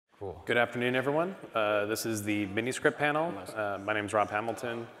Cool. Good afternoon, everyone. This is the Miniscript panel. My name is Rob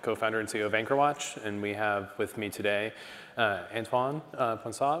Hamilton, co-founder and CEO of AnchorWatch, and we have with me today Antoine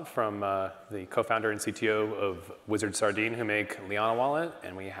Poinsot, from the co-founder and CTO of Wizardsardine, who make Liana Wallet,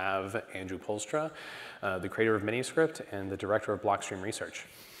 and we have Andrew Poelstra, the creator of Miniscript and the director of Blockstream Research.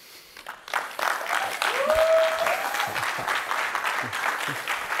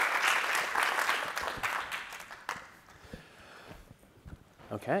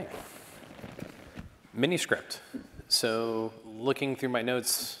 Okay. Miniscript. So looking through my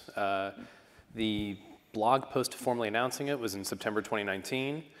notes, the blog post formally announcing it was in September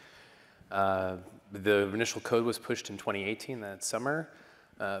 2019. The initial code was pushed in 2018, that summer.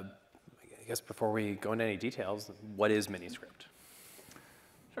 I guess before we go into any details, what is Miniscript?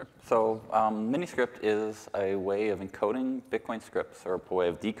 Sure. So Miniscript is a way of encoding Bitcoin scripts, or a way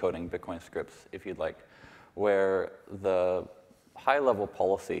of decoding Bitcoin scripts, if you'd like, where the high-level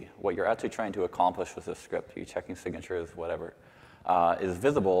policy, what you're actually trying to accomplish with this script, you're checking signatures, whatever, is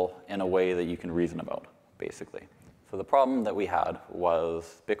visible in a way that you can reason about, basically. So the problem that we had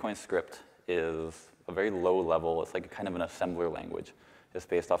was Bitcoin script is a very low level. It's like a kind of an assembler language. It's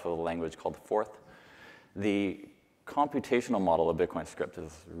based off of a language called Forth. The computational model of Bitcoin script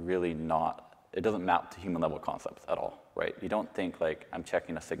is really not, it doesn't map to human-level concepts at all, right? You don't think like, I'm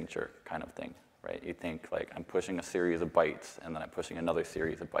checking a signature kind of thing. Right? You think like I'm pushing a series of bytes, and then I'm pushing another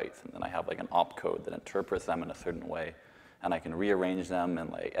series of bytes, and then I have like an opcode that interprets them in a certain way, and I can rearrange them and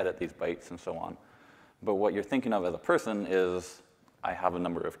like edit these bytes and so on. But what you're thinking of as a person is, I have a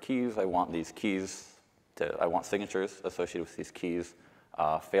number of keys. I want these keys I want signatures associated with these keys.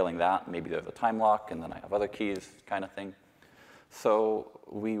 Failing that, maybe there's a time lock, and then I have other keys, kind of thing. So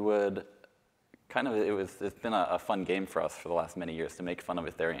we would it's been a fun game for us for the last many years to make fun of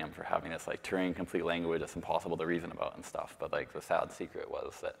Ethereum for having this like Turing-complete language that's impossible to reason about and stuff. But like the sad secret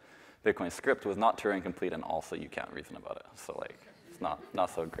was that Bitcoin script was not Turing-complete, and also you can't reason about it. So like it's not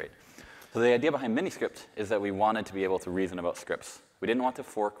so great. So the idea behind Miniscript is that we wanted to be able to reason about scripts. We didn't want to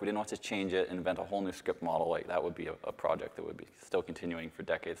fork. We didn't want to change it and invent a whole new script model. Like that would be a project that would be still continuing for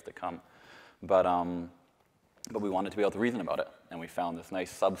decades to come. But we wanted to be able to reason about it. And we found this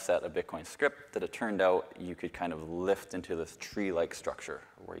nice subset of Bitcoin script that it turned out you could kind of lift into this tree-like structure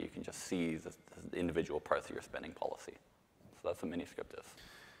where you can just see the individual parts of your spending policy. So that's what Miniscript is.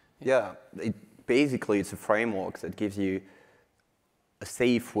 Yeah, basically it's a framework that gives you a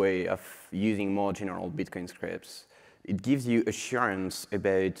safe way of using more general Bitcoin scripts. It gives you assurance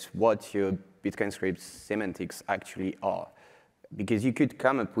about what your Bitcoin script semantics actually are. Because you could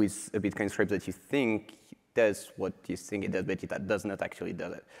come up with a Bitcoin script that you think does what you think it does, but it does not actually do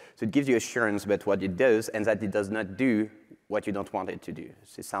it. So it gives you assurance about what it does, and that it does not do what you don't want it to do.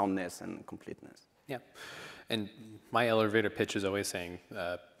 So soundness and completeness. Yeah. And my elevator pitch is always saying,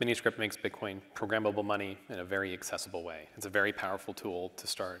 Miniscript makes Bitcoin programmable money in a very accessible way. It's a very powerful tool to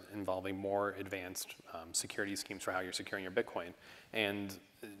start involving more advanced security schemes for how you're securing your Bitcoin. And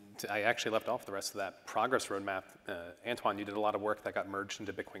I actually left off the rest of that progress roadmap. Antoine, you did a lot of work that got merged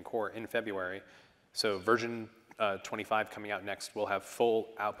into Bitcoin Core in February. So version 25 coming out next will have full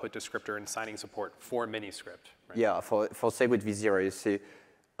output descriptor and signing support for Miniscript. Right? Yeah, for SegWit v0,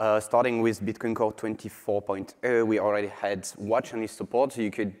 so starting with Bitcoin Core 24.0, we already had watch-only support, so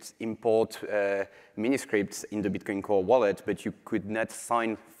you could import Miniscripts in the Bitcoin Core wallet, but you could not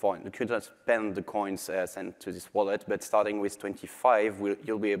sign for it. You could not spend the coins sent to this wallet, but starting with 25,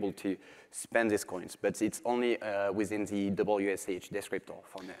 you'll be able to spend these coins, but it's only within the WSH descriptor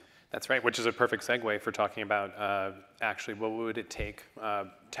for now. That's right, which is a perfect segue for talking about actually what would it take.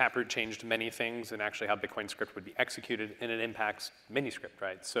 Taproot changed many things and actually how Bitcoin script would be executed, and it impacts Miniscript,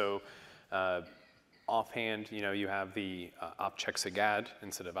 right? So offhand, you have the opcheck sigad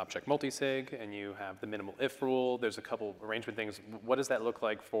instead of opcheck multisig, and you have the minimal if rule. There's a couple arrangement things. What does that look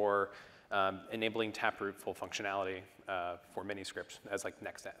like for enabling Taproot full functionality for Miniscript as like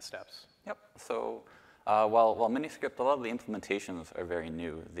next steps? Yep. So while Miniscript, a lot of the implementations are very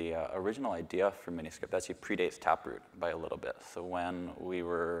new. The original idea for Miniscript actually predates Taproot by a little bit. So when we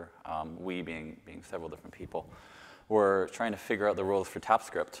were, we being several different people, were trying to figure out the rules for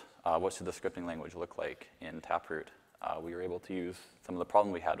TapScript, what should the scripting language look like in Taproot, we were able to use some of the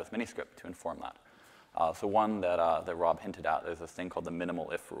problem we had with Miniscript to inform that. So one that Rob hinted at is this thing called the minimal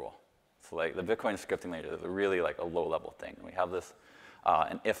if rule. So like the Bitcoin scripting language is really like a low-level thing. We have this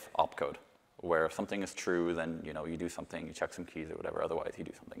an if opcode, where if something is true, then you do something, you check some keys or whatever, otherwise you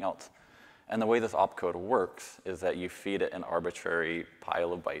do something else. And the way this opcode works is that you feed it an arbitrary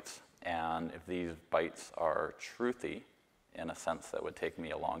pile of bytes, and if these bytes are truthy, in a sense that would take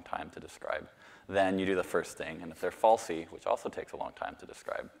me a long time to describe, then you do the first thing. And if they're falsy, which also takes a long time to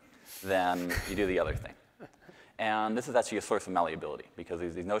describe, then you do the other thing. And this is actually a source of malleability, because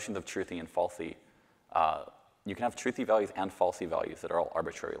these notions of truthy and falsy, you can have truthy values and falsy values that are all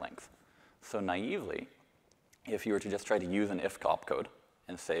arbitrary length. So naively, if you were to just try to use an if opcode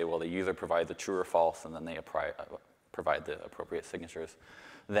and say, well, the user provides a true or false, and then they provide the appropriate signatures,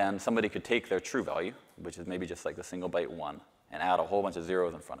 then somebody could take their true value, which is maybe just like the single byte 1, and add a whole bunch of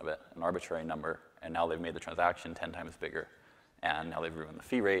zeros in front of it, an arbitrary number, and now they've made the transaction 10 times bigger, and now they've ruined the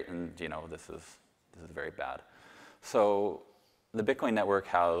fee rate, and this is very bad. So the Bitcoin network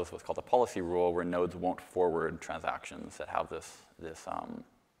has what's called a policy rule where nodes won't forward transactions that have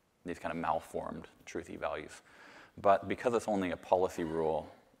these kind of malformed truthy values. But because it's only a policy rule,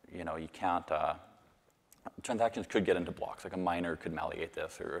 you can't, transactions could get into blocks. Like a miner could malleate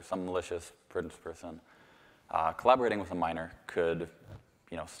this, or some malicious person collaborating with a miner could,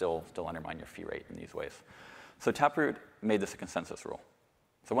 still undermine your fee rate in these ways. So Taproot made this a consensus rule.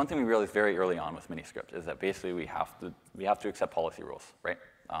 So one thing we realized very early on with Miniscript is that basically we have to accept policy rules, right?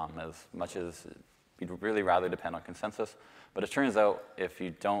 As much as we'd really rather depend on consensus, but it turns out if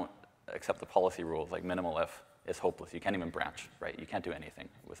you don't accept the policy rules, like minimal if, it's hopeless. You can't even branch, right? You can't do anything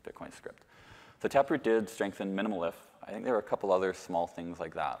with Bitcoin script. So Taproot did strengthen minimal if. I think there were a couple other small things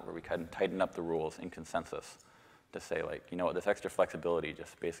like that where we kind of tightened up the rules in consensus to say, like, this extra flexibility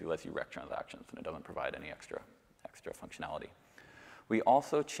just basically lets you wreck transactions, and it doesn't provide any extra functionality. We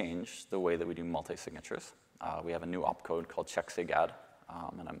also changed the way that we do multi-signatures. We have a new opcode called checksigAdd,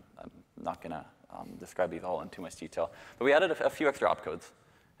 and I'm not going to describe these all in too much detail. But we added a few extra opcodes,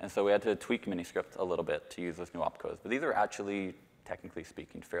 and so we had to tweak Miniscript a little bit to use those new opcodes. But these are actually, technically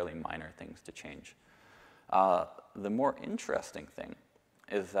speaking, fairly minor things to change. The more interesting thing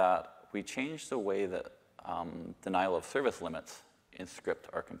is that we changed the way that denial of service limits in script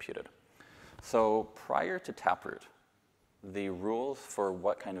are computed. So prior to Taproot, the rules for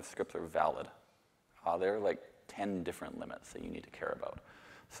what kind of scripts are valid, there are like 10 different limits that you need to care about.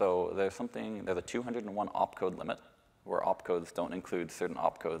 So there's a 201 opcode limit, where opcodes don't include certain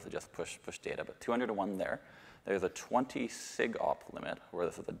opcodes that just push data, but 201 there. There's a 20 sig op limit, where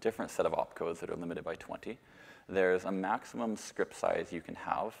this is a different set of opcodes that are limited by 20. There's a maximum script size you can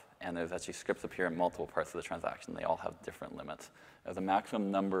have, and there's actually scripts appear in multiple parts of the transaction. They all have different limits. There's a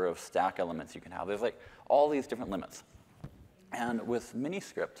maximum number of stack elements you can have. There's like all these different limits. And with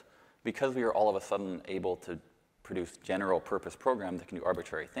Miniscript, because we are all of a sudden able to produce general purpose programs that can do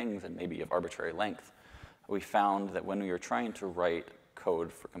arbitrary things and maybe of arbitrary length, we found that when we were trying to write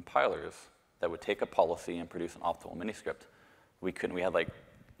code for compilers that would take a policy and produce an optimal Miniscript, we couldn't. We had like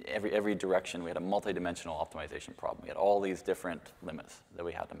every direction. We had a multi-dimensional optimization problem. We had all these different limits that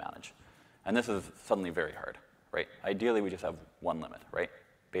we had to manage. And this is suddenly very hard, right? Ideally, we just have one limit, right?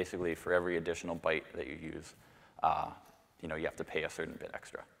 Basically, for every additional byte that you use, you have to pay a certain bit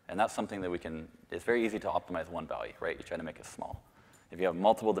extra. And that's something that it's very easy to optimize one value, right? You try to make it small. If you have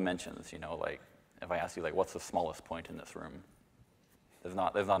multiple dimensions, like if I ask you, like, what's the smallest point in this room? There's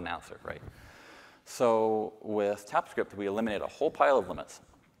not an answer, right? So with TapScript, we eliminated a whole pile of limits.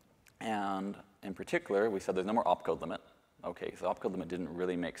 And in particular, we said there's no more opcode limit. Okay, so opcode limit didn't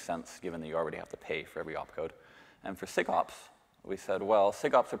really make sense given that you already have to pay for every opcode. And for sigops, we said, well,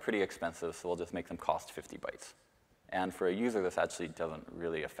 sigops are pretty expensive, so we'll just make them cost 50 bytes. And for a user, this actually doesn't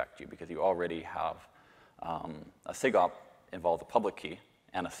really affect you because you already have a sigop involves a public key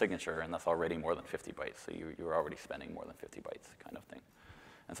and a signature, and that's already more than 50 bytes. So you're already spending more than 50 bytes kind of thing.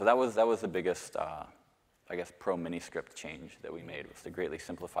 And so that was the biggest, I guess, pro Miniscript change that we made, was to greatly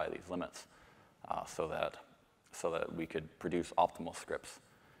simplify these limits so that we could produce optimal scripts.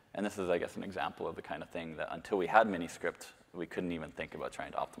 And this is, I guess, an example of the kind of thing that until we had Miniscript, we couldn't even think about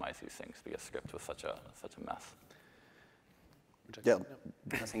trying to optimize these things because script was such a mess. Yeah,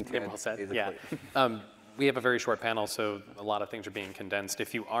 nothing to add, well said. basically. Yeah. We have a very short panel, so a lot of things are being condensed.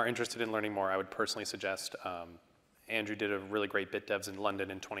 If you are interested in learning more, I would personally suggest Andrew did a really great BitDevs in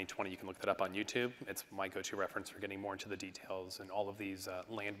London in 2020. You can look that up on YouTube. It's my go-to reference for getting more into the details and all of these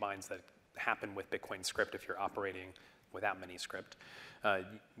landmines that happen with Bitcoin script if you're operating without Miniscript.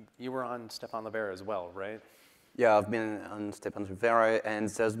 You were on Stefan Livera as well, right? Yeah, I've been on Stepan's Rivera, and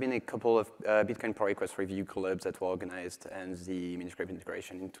there's been a couple of Bitcoin pull request review clubs that were organized and the Miniscript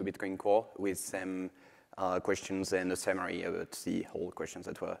integration into Bitcoin Core with some questions and a summary about the whole questions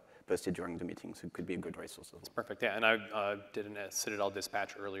that were posted during the meeting, so it could be a good resource. That's perfect, yeah, and I did a Citadel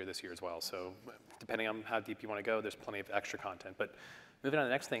dispatch earlier this year as well, so depending on how deep you want to go, there's plenty of extra content. But moving on to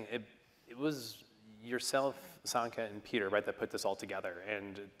the next thing, it was yourself, Sanket, and Peter, right, that put this all together,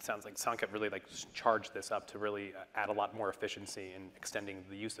 and it sounds like Sanket really charged this up to really add a lot more efficiency in extending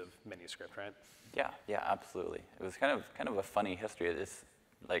the use of Miniscript, right? Yeah, absolutely. It was kind of a funny history.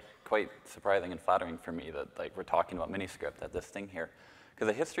 like quite surprising and flattering for me that like we're talking about Miniscript at this thing here. Because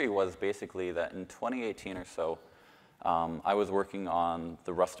the history was basically that in 2018 or so, I was working on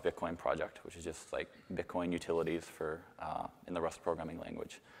the Rust Bitcoin project, which is just like Bitcoin utilities for in the Rust programming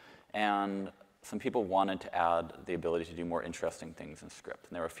language. And some people wanted to add the ability to do more interesting things in script.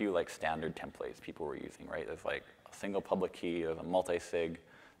 And there were a few like standard templates people were using, right? There's like a single public key, there's a multi-sig,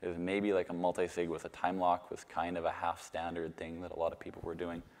 there's maybe like a multi-sig with a time lock was kind of a half standard thing that a lot of people were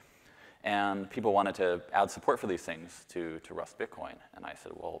doing. And people wanted to add support for these things to Rust Bitcoin. And I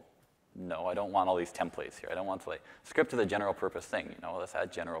said, well, no, I don't want all these templates here. I don't want to like, script is a general purpose thing, you know, let's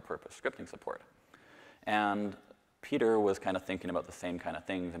add general purpose scripting support. And Peter was kind of thinking about the same kind of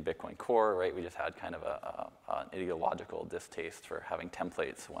things in Bitcoin Core, right? We just had kind of an ideological distaste for having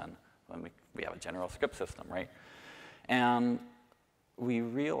templates when we have a general script system, right? And we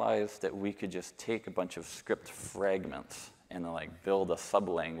realized that we could just take a bunch of script fragments and then like build a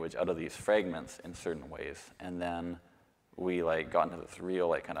sub-language out of these fragments in certain ways. And then we like got into this real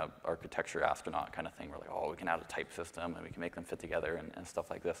like kind of architecture astronaut kind of thing. We're like, oh, we can add a type system and we can make them fit together and stuff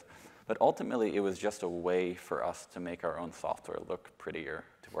like this. But ultimately, it was just a way for us to make our own software look prettier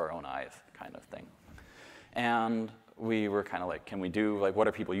to our own eyes kind of thing. And we were kind of like, can we do, like, what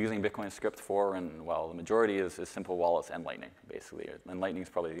are people using Bitcoin script for? And well, the majority is simple wallets and Lightning, basically. And Lightning is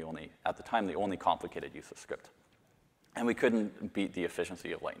probably the only, at the time, the only complicated use of script. And we couldn't beat the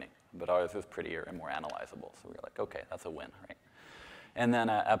efficiency of Lightning, but ours was prettier and more analyzable. So we were like, okay, that's a win, right? And then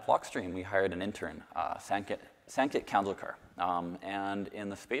at Blockstream, we hired an intern, Sankit Kandelkar. And in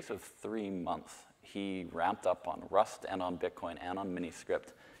the space of 3 months, he ramped up on Rust and on Bitcoin and on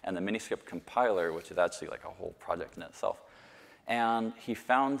Miniscript, and the Miniscript compiler, which is actually like a whole project in itself. And he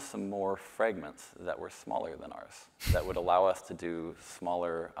found some more fragments that were smaller than ours that would allow us to do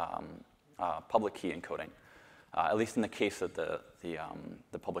smaller public key encoding. At least in the case that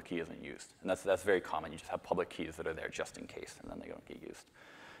the public key isn't used. And that's very common. You just have public keys that are there just in case, and then they don't get used.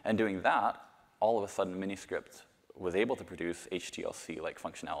 And doing that, all of a sudden, Miniscript was able to produce HTLC-like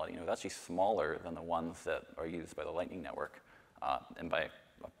functionality. And it was actually smaller than the ones that are used by the Lightning Network, and by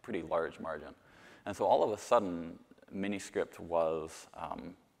a pretty large margin. And so all of a sudden, Miniscript was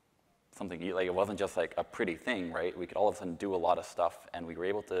something, like it wasn't just like a pretty thing, right? We could all of a sudden do a lot of stuff, and we were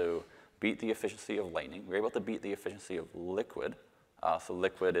able to beat the efficiency of Lightning. We were able to beat the efficiency of Liquid. So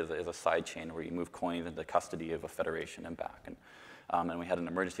Liquid is a side chain where you move coins into custody of a federation and back. And we had an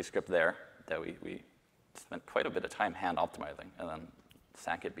emergency script there that we spent quite a bit of time hand optimizing, and then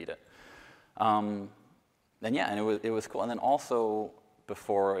Sankit beat it. And yeah, and it was cool. And then also,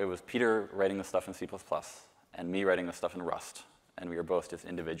 before, it was Peter writing the stuff in C++ and me writing the stuff in Rust. And we were both just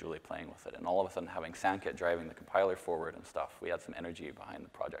individually playing with it. And all of a sudden, having Sankit driving the compiler forward and stuff, we had some energy behind the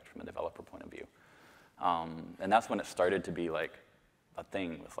project from a developer point of view. And that's when it started to be like a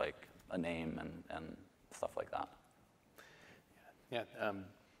thing with like a name and stuff like that. Yeah.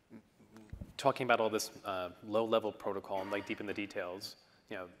 Talking about all this low-level protocol and like deep in the details,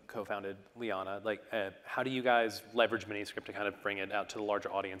 you know, co-founded Liana. Like, how do you guys leverage Miniscript to kind of bring it out to the larger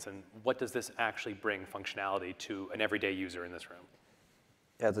audience, and what does this actually bring functionality to an everyday user in this room?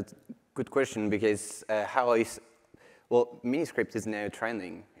 Yeah, that's a good question, because well, Miniscript is now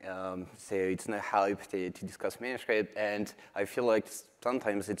trending, so it's now hype to discuss Miniscript, and I feel like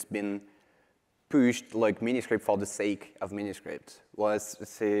sometimes it's been pushed like Miniscript for the sake of Miniscript.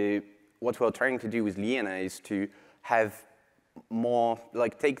 So what we're trying to do with Liana is to have more,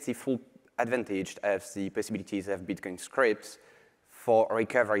 like take the full advantage of the possibilities of Bitcoin scripts for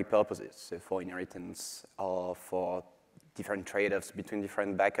recovery purposes, so for inheritance or for different trade-offs between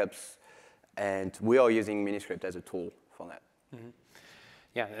different backups. And we are using Miniscript as a tool for that. Mm-hmm.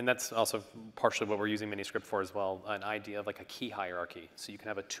 Yeah, and that's also partially what we're using Miniscript for as well, an idea of like a key hierarchy. So you can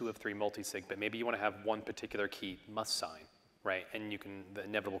have a 2 of 3 multisig, but maybe you want to have one particular key must sign, right? And the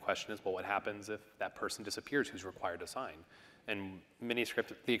inevitable question is, well, what happens if that person disappears who's required to sign? And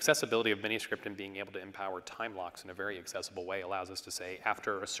Miniscript, the accessibility of Miniscript and being able to empower time locks in a very accessible way allows us to say,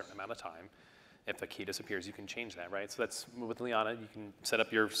 after a certain amount of time, if a key disappears, you can change that, right? So that's, with Liana, you can set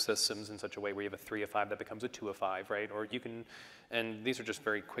up your systems in such a way where you have a 3 of 5 that becomes a 2 of 5, right? Or you can, and these are just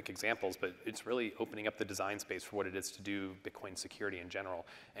very quick examples, but it's really opening up the design space for what it is to do Bitcoin security in general.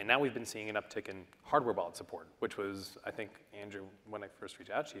 And now we've been seeing an uptick in hardware wallet support, which was, I think, Andrew, when I first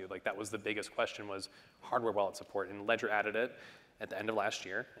reached out to you, like that was the biggest question, was hardware wallet support. And Ledger added it at the end of last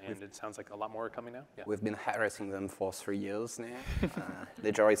year, and it sounds like a lot more are coming now. Yeah. We've been harassing them for 3 years now.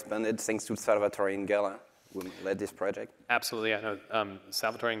 Ledger responded thanks to Salvatore Ingala, who led this project. Absolutely, I know.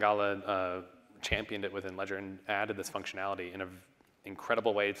 Salvatore Ingala championed it within Ledger and added this functionality in an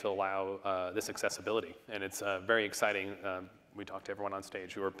incredible way to allow this accessibility. And it's very exciting we talked to everyone on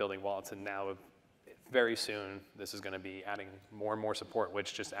stage who are building wallets, and now very soon this is going to be adding more and more support,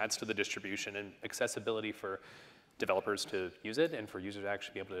 which just adds to the distribution and accessibility for developers to use it and for users to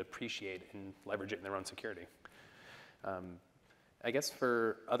actually be able to appreciate and leverage it in their own security. I guess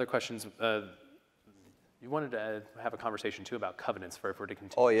for other questions, you wanted to have a conversation too about covenants for if we're to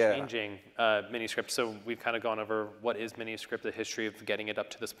continue changing Miniscript. So we've kind of gone over what is Miniscript, the history of getting it up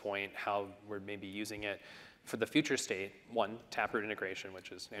to this point, how we're maybe using it. For the future state, one, Taproot integration,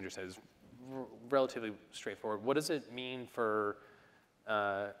 which as Andrew said is relatively straightforward. What does it mean for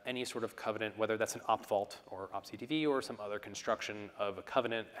any sort of covenant, whether that's an opt vault or opctv or some other construction of a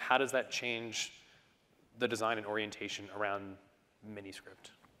covenant? How does that change the design and orientation around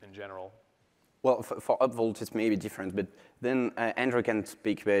Miniscript in general? Well, for upvolt, it's maybe different, but then Andrew can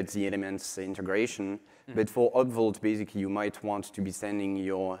speak about the elements integration. But for upvolt, basically, you might want to be sending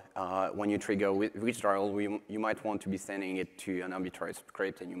your, when you trigger Wizardsardine, you might want to be sending it to an arbitrary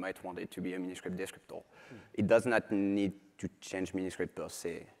script, and you might want it to be a Miniscript descriptor. It does not need to change Miniscript per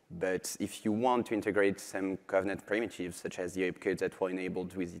se. But if you want to integrate some covenant primitives, such as the opcodes that were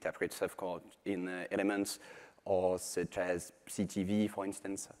enabled with the Taproot subcode in elements, or such as CTV, for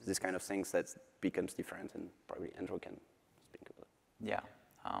instance, this kind of things, that becomes different, and probably Andrew can speak about it. Yeah,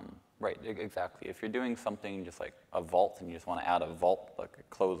 right, exactly. If you're doing something just like a vault and you just want to add a vault, like a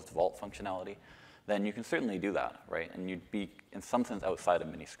closed vault functionality, then you can certainly do that, right? And you'd be, in some sense, outside of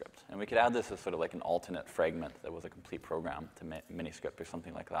Miniscript. And we could add this as sort of like an alternate fragment that was a complete program to Miniscript or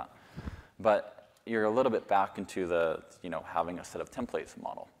something like that. But you're a little bit back into the, having a set of templates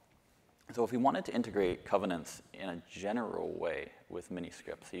model. So if we wanted to integrate covenants in a general way with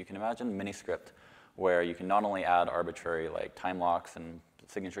Miniscript, so you can imagine Miniscript where you can not only add arbitrary like time locks and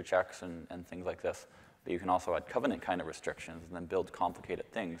signature checks and things like this, but you can also add covenant kind of restrictions and then build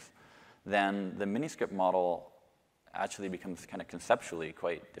complicated things, then the Miniscript model actually becomes kind of conceptually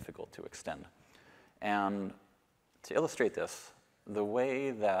quite difficult to extend. And to illustrate this, the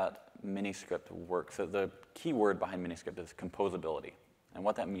way that Miniscript works, so the key word behind Miniscript is composability. And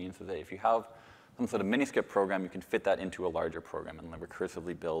what that means is that if you have some sort of Miniscript program, you can fit that into a larger program and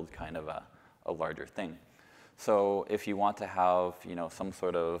recursively build kind of a larger thing. So if you want to have, some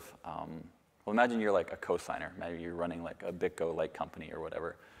sort of, well, imagine you're like a cosigner. Maybe you're running like a BitGo-like company or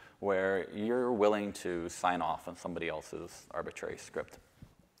whatever, where you're willing to sign off on somebody else's arbitrary script.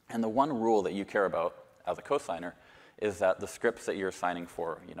 And the one rule that you care about as a cosigner is that the scripts that you're signing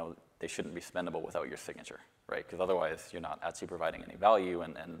for, they shouldn't be spendable without your signature, right? Because otherwise, you're not actually providing any value,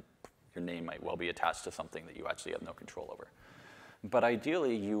 and your name might well be attached to something that you actually have no control over. But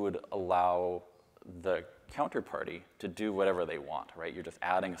ideally, you would allow the counterparty to do whatever they want, right? You're just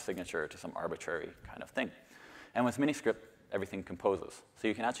adding a signature to some arbitrary kind of thing. And with Miniscript, everything composes. So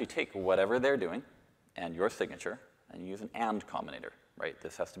you can actually take whatever they're doing and your signature and use an AND combinator, right?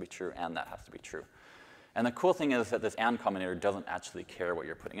 This has to be true and that has to be true. And the cool thing is that this AND combinator doesn't actually care what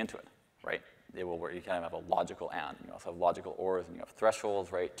you're putting into it, right? It will work. You kind of have a logical AND. You also have logical ORs, and you have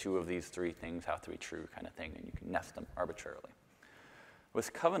thresholds, right? 2 of these 3 things have to be true kind of thing, and you can nest them arbitrarily.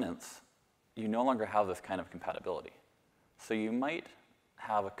 With covenants, you no longer have this kind of compatibility. So you might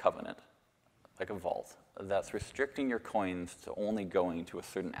have a covenant, like a vault, that's restricting your coins to only going to a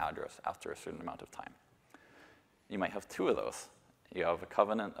certain address after a certain amount of time. You might have 2 of those. You have a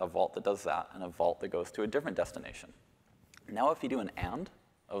covenant, a vault that does that, and a vault that goes to a different destination. Now if you do an AND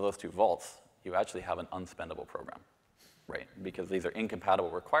of those 2 vaults, you actually have an unspendable program, right? Because these are incompatible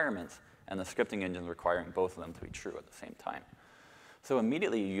requirements, and the scripting engine is requiring both of them to be true at the same time. So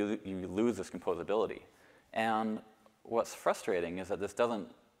immediately you lose this composability. And what's frustrating is that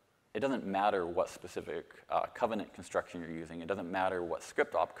it doesn't matter what specific covenant construction you're using. It doesn't matter what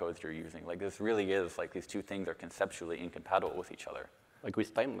script opcodes you're using. Like this really is like these 2 things are conceptually incompatible with each other. Like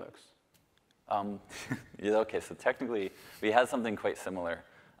with time locks. Yeah, okay, so technically we had something quite similar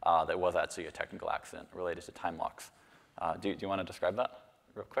that was actually a technical accident related to time locks. Do you want to describe that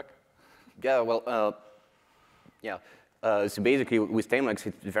real quick? Yeah, well, yeah. So basically, with time locks,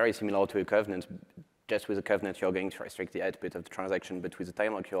 it's very similar to a covenant. Just with a covenant, you're going to restrict the output of the transaction, but with a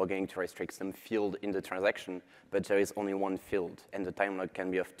time lock, you're going to restrict some field in the transaction, but there is only one field, and the time lock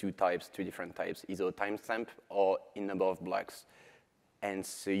can be of 2 types, 2 different types, either a timestamp or in number of blocks. And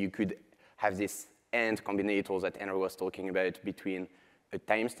so you could have this AND combinator that Andrew was talking about between a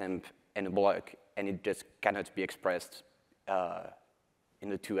timestamp and a block, and it just cannot be expressed in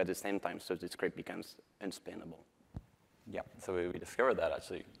the 2 at the same time, so the script becomes unspendable. Yeah, so we discovered that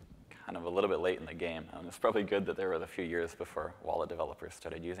actually kind of a little bit late in the game. It's probably good that there were a few years before wallet developers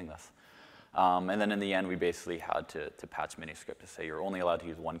started using this. And then in the end, we basically had to patch Miniscript to say you're only allowed to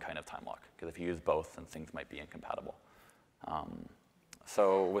use one kind of time lock, because if you use both, then things might be incompatible.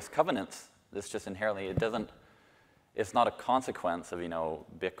 So with covenants, this just inherently, it's not a consequence of,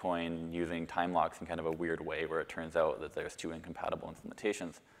 Bitcoin using time locks in kind of a weird way where it turns out that there's two incompatible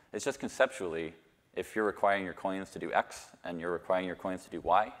implementations. It's just conceptually, if you're requiring your coins to do X and you're requiring your coins to do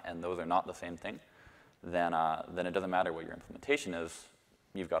Y, and those are not the same thing, then it doesn't matter what your implementation is,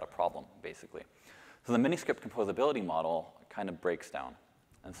 you've got a problem, basically. So the Miniscript composability model kind of breaks down.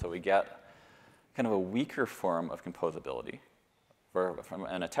 And so we get kind of a weaker form of composability, where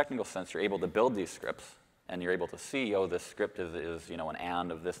in a technical sense, you're able to build these scripts, and you're able to see, oh, this script is an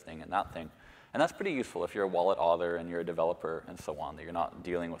and of this thing and that thing. And that's pretty useful if you're a wallet author and you're a developer and so on, that you're not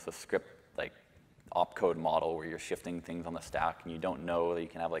dealing with a script like opcode model where you're shifting things on the stack and you don't know that you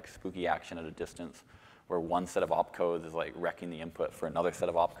can have like spooky action at a distance where one set of opcodes is like wrecking the input for another set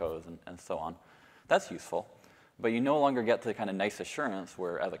of opcodes and so on. That's useful. But you no longer get the kind of nice assurance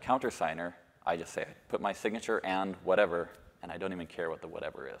where as a countersigner, I just say, put my signature and whatever, and I don't even care what the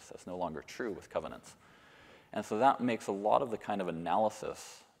whatever is. That's no longer true with covenants. And so that makes a lot of the kind of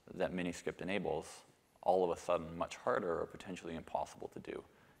analysis that Miniscript enables all of a sudden much harder or potentially impossible to do.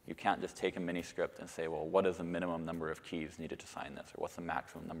 You can't just take a Miniscript and say, well, what is the minimum number of keys needed to sign this? Or what's the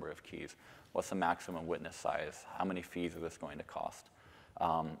maximum number of keys? What's the maximum witness size? How many fees is this going to cost?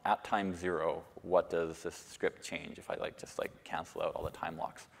 At time 0, what does this script change if I just cancel out all the time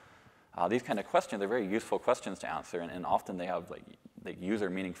locks? These kind of questions are very useful questions to answer, and often they have like user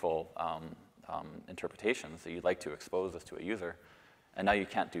meaningful interpretations that you'd like to expose this to a user. And now you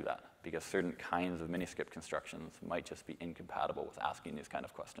can't do that because certain kinds of Miniscript constructions might just be incompatible with asking these kind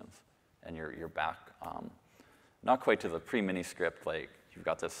of questions. And you're back, not quite to the pre-Miniscript, like you've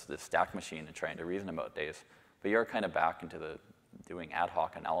got this stack machine and trying to reason about days, but you're kind of back into the doing ad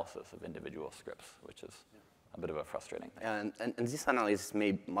hoc analysis of individual scripts, which is a bit of a frustrating thing. And this analysis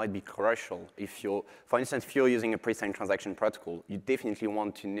might be crucial. For instance, if you're using a pre-signed transaction protocol, you definitely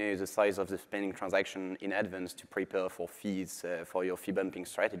want to know the size of the pending transaction in advance to prepare for fees for your fee bumping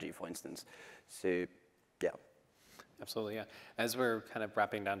strategy, for instance. So, yeah. Absolutely, yeah. As we're kind of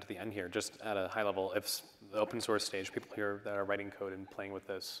wrapping down to the end here, just at a high level, if the open source stage, people here that are writing code and playing with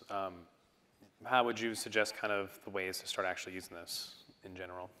this, how would you suggest kind of the ways to start actually using this in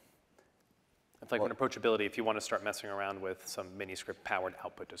general? It's like an approachability, if you want to start messing around with some Miniscript-powered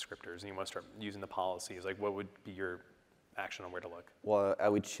output descriptors and you want to start using the policies, like what would be your action on where to look? Well, I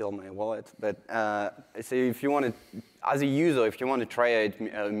would chill my wallet. But so if you want to, as a user, if you want to try out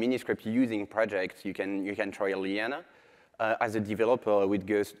a Miniscript using project, you can try Liana. As a developer, I would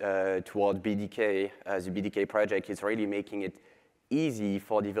go toward BDK. The BDK project is really making it easy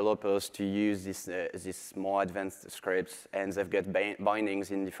for developers to use this more advanced scripts, and they've got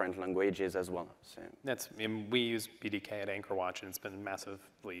bindings in different languages as well. So. We use BDK at AnchorWatch, and it's been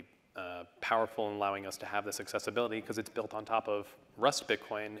massively powerful in allowing us to have this accessibility because it's built on top of Rust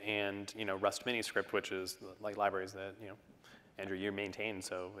Bitcoin and Rust Miniscript, which is like libraries that Andrew, you maintain.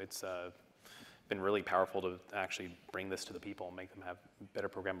 So it's been really powerful to actually bring this to the people and make them have better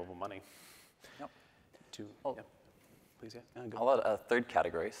programmable money. Yep. Yeah. Please, yeah. I'll add a third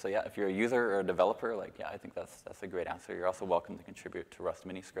category. So yeah, if you're a user or a developer, I think that's a great answer. You're also welcome to contribute to Rust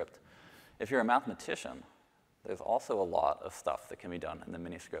Miniscript. If you're a mathematician, there's also a lot of stuff that can be done in the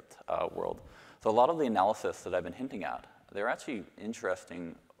Miniscript world. So a lot of the analysis that I've been hinting at, there are actually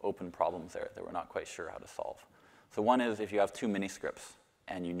interesting open problems there that we're not quite sure how to solve. So one is if you have two Miniscripts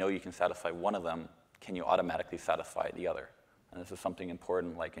and you know you can satisfy one of them, can you automatically satisfy the other? And this is something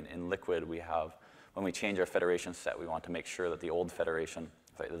important, like in Liquid we have, when we change our federation set, we want to make sure that the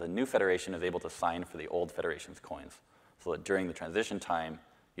new federation is able to sign for the old federation's coins. So that during the transition time,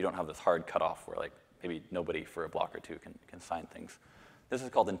 you don't have this hard cutoff where maybe nobody for a block or two can sign things. This is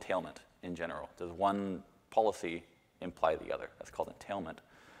called entailment in general. Does one policy imply the other? That's called entailment.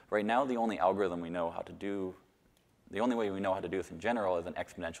 Right now, the only way we know how to do this in general is an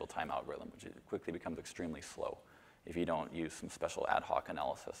exponential time algorithm, which quickly becomes extremely slow if you don't use some special ad hoc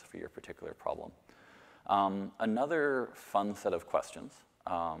analysis for your particular problem. Another fun set of questions,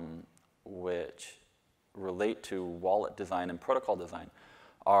 which relate to wallet design and protocol design,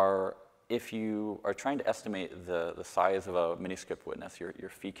 are if you are trying to estimate the size of a Miniscript witness, your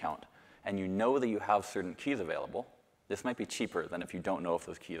fee count, and you know that you have certain keys available, this might be cheaper than if you don't know if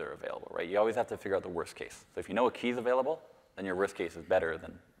those keys are available, right? You always have to figure out the worst case. So if you know a key is available, then your worst case is better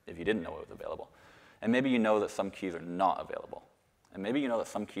than if you didn't know it was available. And maybe you know that some keys are not available. And maybe you know that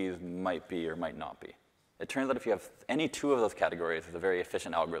some keys might be or might not be. It turns out if you have any two of those categories, it's a very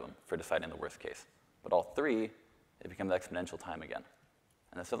efficient algorithm for deciding the worst case. But all three, it becomes exponential time again.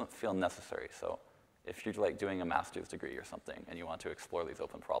 And this doesn't feel necessary. So if you're doing a master's degree or something and you want to explore these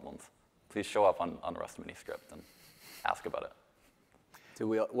open problems, please show up on Rust Miniscript and ask about it. So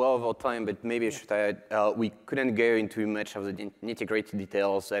we're well over time, but maybe I should add, we couldn't go into much of the nitty-gritty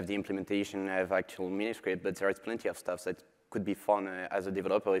details of the implementation of actual Miniscript, but there is plenty of stuff that could be fun as a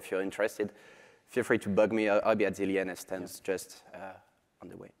developer if you're interested. Feel free to bug me. I'll be at the LNS stands just on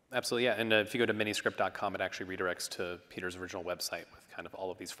the way. Absolutely, yeah. And if you go to miniscript.com, it actually redirects to Peter's original website with kind of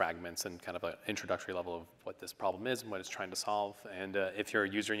all of these fragments and kind of an introductory level of what this problem is and what it's trying to solve. And if you're a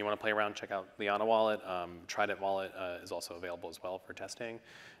user and you want to play around, check out Liana Wallet. Trident Wallet is also available as well for testing.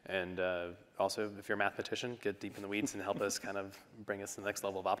 And also, if you're a mathematician, get deep in the weeds and help us kind of bring us to the next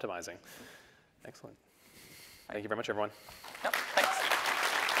level of optimizing. Excellent. Thank you very much, everyone. Yep, thanks.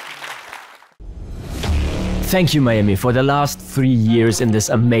 Thank you, Miami, for the last 3 years in this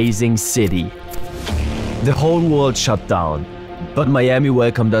amazing city. The whole world shut down, but Miami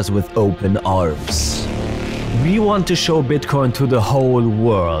welcomed us with open arms. We want to show Bitcoin to the whole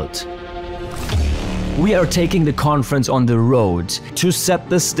world. We are taking the conference on the road to set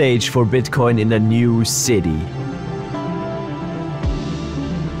the stage for Bitcoin in a new city.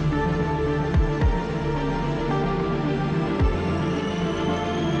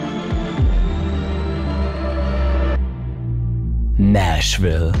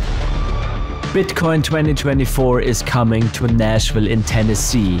 Nashville. Bitcoin 2024 is coming to Nashville in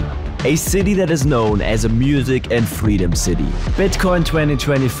Tennessee, a city that is known as a music and freedom city. Bitcoin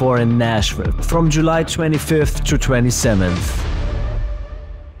 2024 in Nashville from July 25th to 27th.